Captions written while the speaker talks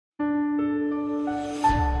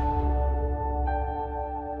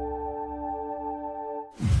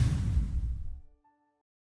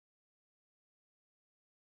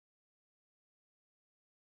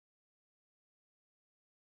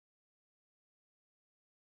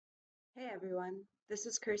Hey everyone, this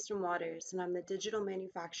is Kirsten Waters, and I'm the Digital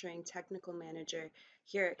Manufacturing Technical Manager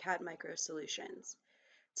here at CAD Micro Solutions.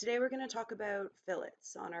 Today we're going to talk about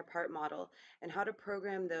fillets on our part model and how to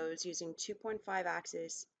program those using 2.5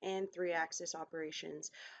 axis and 3 axis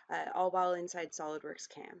operations, all while inside SolidWorks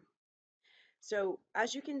CAM. So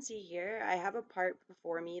as you can see here, I have a part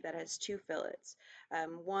before me that has two fillets,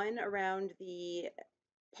 one around the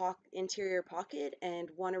interior pocket and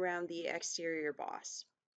one around the exterior boss.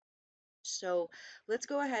 So let's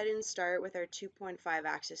go ahead and start with our 2.5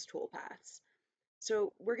 axis toolpaths.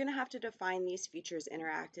 So we're going to have to define these features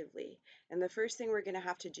interactively. And the first thing we're going to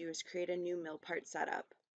have to do is create a new mill part setup.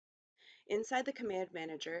 Inside the command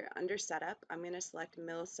manager, under setup, I'm going to select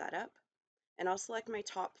mill setup, and I'll select my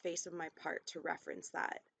top face of my part to reference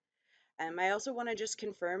that. I also want to just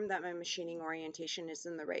confirm that my machining orientation is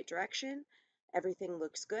in the right direction. Everything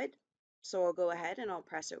looks good. So I'll go ahead and I'll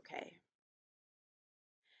press OK.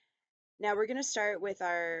 Now we're going to start with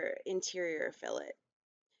our interior fillet.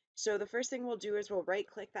 So the first thing we'll do is we'll right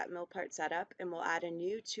click that mill part setup and we'll add a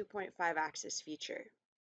new 2.5 axis feature.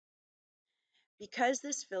 Because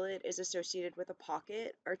this fillet is associated with a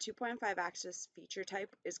pocket, our 2.5 axis feature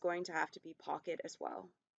type is going to have to be pocket as well.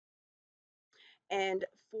 And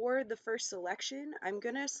for the first selection, I'm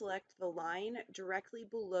going to select the line directly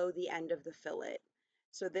below the end of the fillet.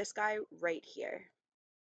 So this guy right here.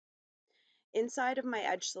 Inside of my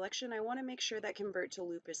edge selection, I want to make sure that convert to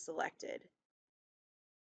loop is selected.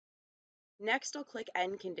 Next, I'll click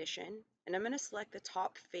End Condition, and I'm going to select the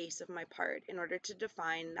top face of my part in order to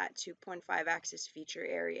define that 2.5 axis feature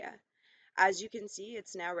area. As you can see,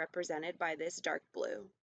 it's now represented by this dark blue.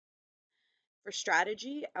 For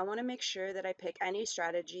strategy, I want to make sure that I pick any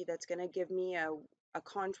strategy that's going to give me a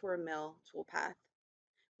contour mill toolpath.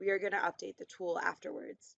 We are going to update the tool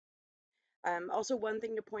afterwards. Also, one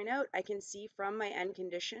thing to point out, I can see from my end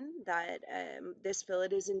condition that this fillet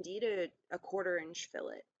is indeed a 1/4 inch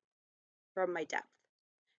fillet from my depth.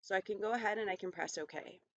 So I can go ahead and I can press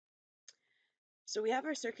OK. So we have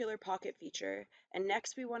our circular pocket feature, and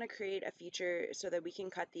next we want to create a feature so that we can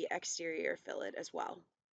cut the exterior fillet as well.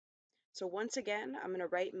 So once again, I'm going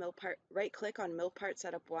to right click on mill part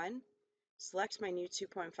setup 1, select my new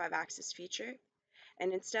 2.5 axis feature,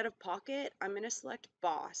 and instead of pocket, I'm going to select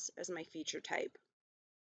boss as my feature type.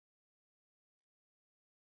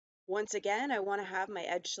 Once again, I want to have my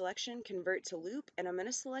edge selection convert to loop, and I'm going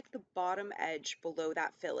to select the bottom edge below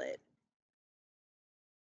that fillet.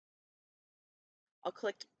 I'll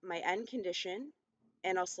click my end condition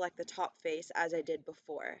and I'll select the top face as I did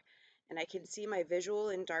before, and I can see my visual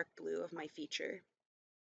in dark blue of my feature.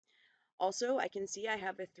 Also, I can see I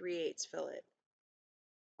have a 3/8 fillet.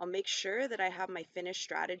 I'll make sure that I have my finish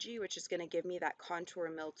strategy, which is going to give me that contour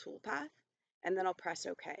mill toolpath, and then I'll press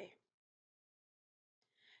OK.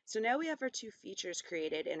 So now we have our two features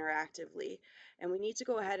created interactively, and we need to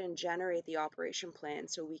go ahead and generate the operation plan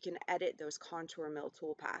so we can edit those contour mill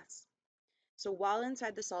toolpaths. So while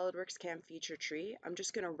inside the SolidWorks CAM feature tree, I'm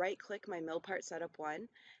just going to right click my mill part setup 1,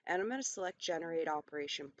 and I'm going to select generate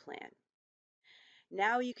operation plan.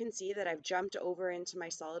 Now you can see that I've jumped over into my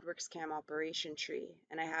SolidWorks CAM operation tree,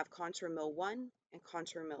 and I have contour mill 1 and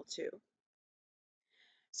contour mill 2.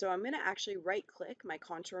 So I'm going to actually right click my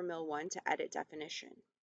contour mill 1 to edit definition.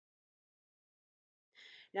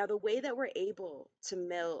 Now the way that we're able to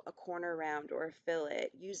mill a corner round or a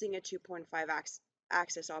fillet using a 2.5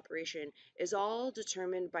 axis operation is all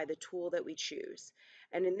determined by the tool that we choose.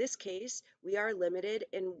 And in this case, we are limited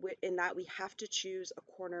in that we have to choose a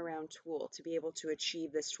corner round tool to be able to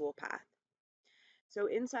achieve this tool path. So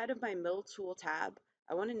inside of my mill tool tab,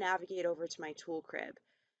 I want to navigate over to my tool crib.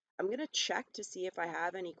 I'm going to check to see if I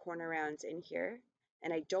have any corner rounds in here,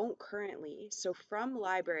 and I don't currently. So from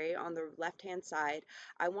library on the left hand side,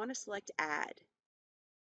 I want to select add.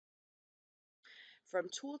 From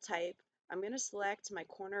tool type, I'm going to select my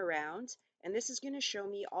corner round, and this is going to show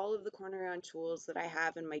me all of the corner round tools that I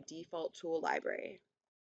have in my default tool library.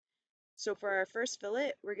 So for our first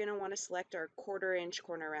fillet, we're going to want to select our 1/4 inch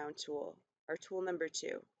corner round tool, our tool number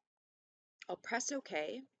 2. I'll press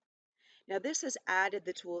OK. Now this has added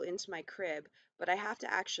the tool into my crib, but I have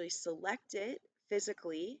to actually select it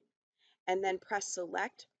physically and then press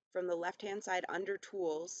select from the left hand side under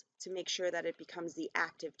tools to make sure that it becomes the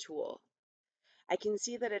active tool. I can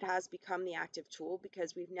see that it has become the active tool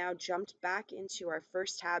because we've now jumped back into our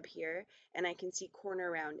first tab here, and I can see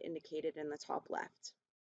corner round indicated in the top left.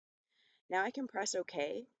 Now I can press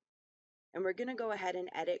OK, and we're going to go ahead and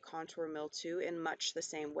edit contour mill 2 in much the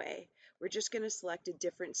same way. We're just going to select a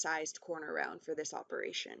different sized corner round for this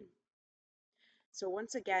operation. So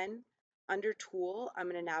once again, under tool, I'm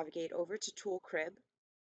going to navigate over to tool crib.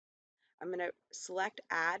 I'm going to select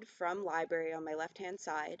Add from Library on my left-hand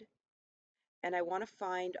side, and I want to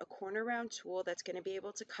find a corner round tool that's going to be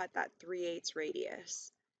able to cut that 3/8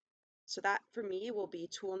 radius. So that for me will be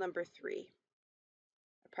tool number 3.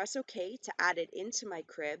 I press OK to add it into my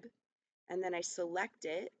crib, and then I select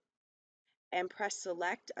it and press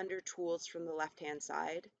Select under Tools from the left-hand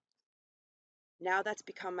side. Now that's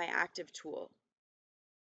become my active tool.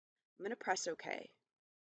 I'm going to press OK.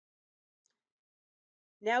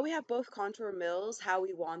 Now we have both contour mills how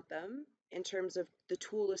we want them in terms of the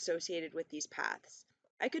tool associated with these paths.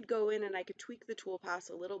 I could go in and I could tweak the tool paths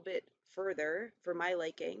a little bit further for my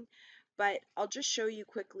liking, but I'll just show you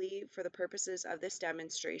quickly for the purposes of this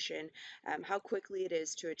demonstration how quickly it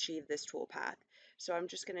is to achieve this tool path. So I'm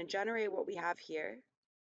just going to generate what we have here.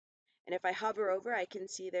 And if I hover over, I can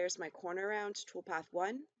see there's my corner round toolpath 1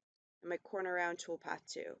 and my corner round toolpath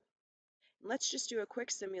 2. Let's just do a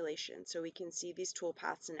quick simulation so we can see these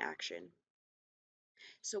toolpaths in action.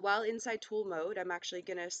 So while inside tool mode, I'm actually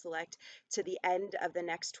going to select to the end of the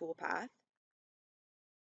next toolpath.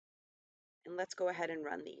 And let's go ahead and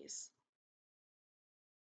run these.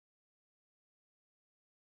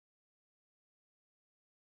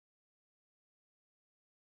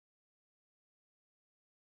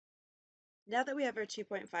 Now that we have our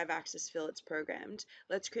 2.5 axis fillets programmed,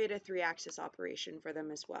 let's create a 3-axis operation for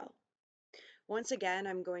them as well. Once again,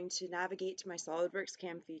 I'm going to navigate to my SolidWorks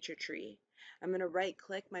CAM feature tree. I'm going to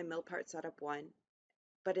right-click my mill part setup 1,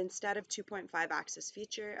 but instead of 2.5 axis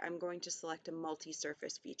feature, I'm going to select a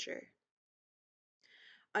multi-surface feature.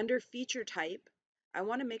 Under feature type, I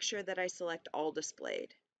want to make sure that I select all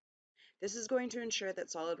displayed. This is going to ensure that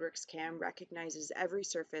SolidWorks CAM recognizes every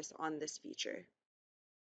surface on this feature.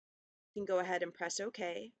 You can go ahead and press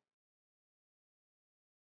OK.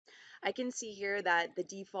 I can see here that the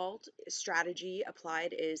default strategy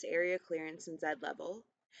applied is area clearance and Z level,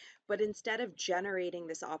 but instead of generating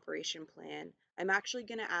this operation plan, I'm actually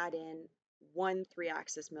going to add in one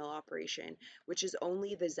 3-axis mill operation, which is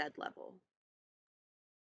only the Z level.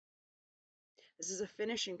 This is a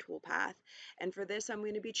finishing tool path, and for this I'm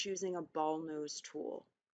going to be choosing a ball nose tool.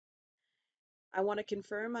 I want to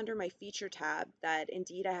confirm under my feature tab that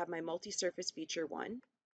indeed I have my multi-surface feature 1.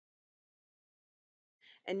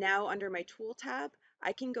 And now under my tool tab,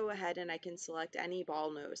 I can go ahead and I can select any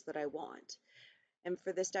ball nose that I want. And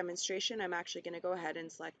for this demonstration, I'm actually going to go ahead and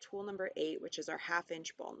select tool number 8, which is our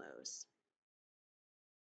 1/2-inch ball nose.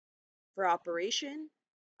 For operation,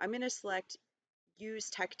 I'm going to select Use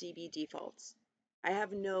TechDB defaults. I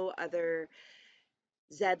have no other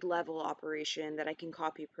Z level operation that I can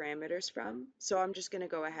copy parameters from, so I'm just going to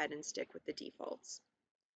go ahead and stick with the defaults.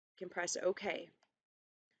 I can press OK.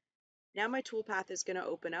 Now my toolpath is going to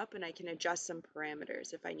open up and I can adjust some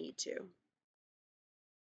parameters if I need to.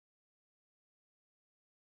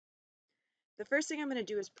 The first thing I'm going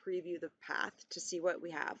to do is preview the path to see what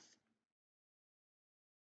we have.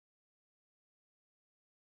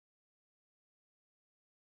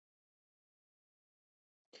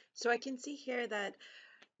 So I can see here that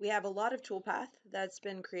we have a lot of toolpath that's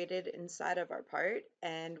been created inside of our part,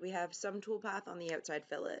 and we have some toolpath on the outside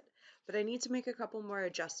fillet. But I need to make a couple more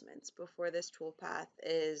adjustments before this toolpath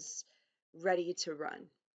is ready to run.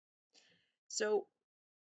 So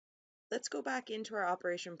let's go back into our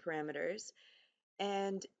operation parameters,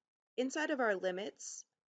 and inside of our limits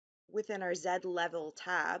within our Z level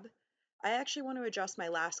tab, I actually want to adjust my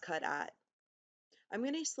last cut at. I'm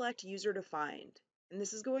going to select user defined, and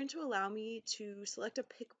this is going to allow me to select a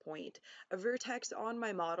pick point, a vertex on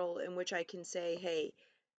my model in which I can say, hey,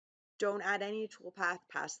 don't add any toolpath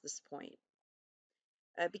past this point.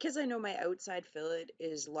 Because I know my outside fillet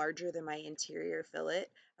is larger than my interior fillet,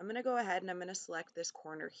 I'm going to go ahead and I'm going to select this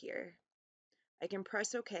corner here. I can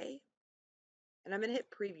press OK, and I'm going to hit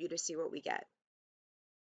preview to see what we get.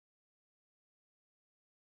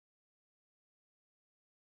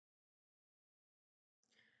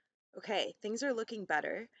 Okay, things are looking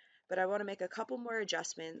better, but I want to make a couple more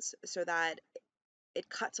adjustments so that it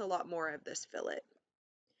cuts a lot more of this fillet.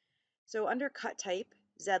 So under cut type,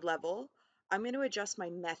 Z level, I'm going to adjust my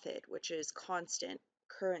method, which is constant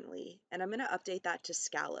currently, and I'm going to update that to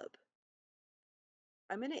scallop.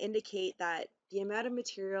 I'm going to indicate that the amount of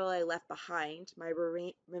material I left behind, my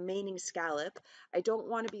remaining scallop, I don't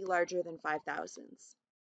want to be larger than 5 thousandths.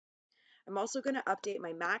 I'm also going to update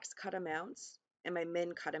my max cut amounts and my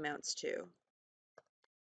min cut amounts too.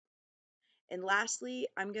 And lastly,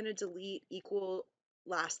 I'm going to delete equal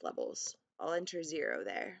last levels. I'll enter 0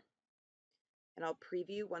 there. And I'll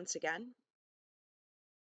preview once again.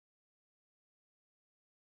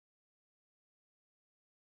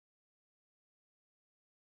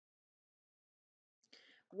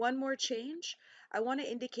 One more change, I want to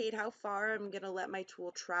indicate how far I'm going to let my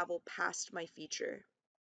tool travel past my feature.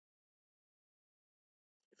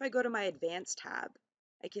 If I go to my Advanced tab,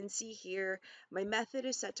 I can see here my method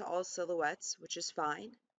is set to all silhouettes, which is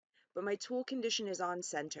fine, but my tool condition is on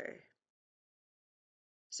center.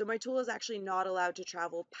 So my tool is actually not allowed to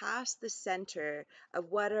travel past the center of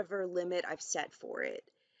whatever limit I've set for it.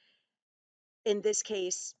 In this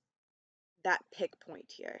case, that pick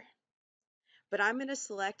point here. But I'm going to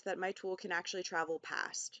select that my tool can actually travel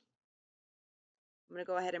past. I'm going to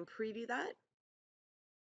go ahead and preview that.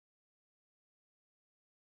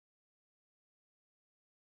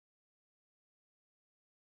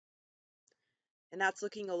 And that's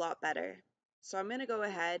looking a lot better. So I'm going to go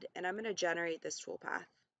ahead and I'm going to generate this toolpath.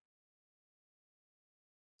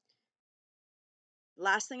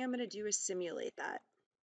 Last thing I'm going to do is simulate that.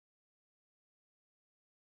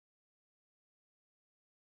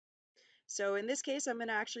 So in this case, I'm going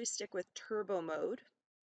to actually stick with turbo mode.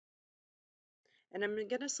 And I'm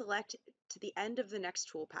going to select to the end of the next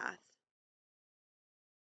toolpath.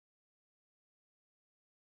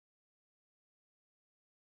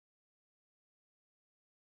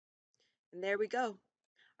 And there we go.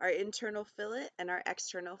 Our internal fillet and our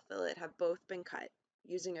external fillet have both been cut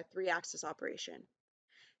using a 3-axis operation.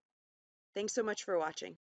 Thanks so much for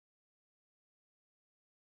watching.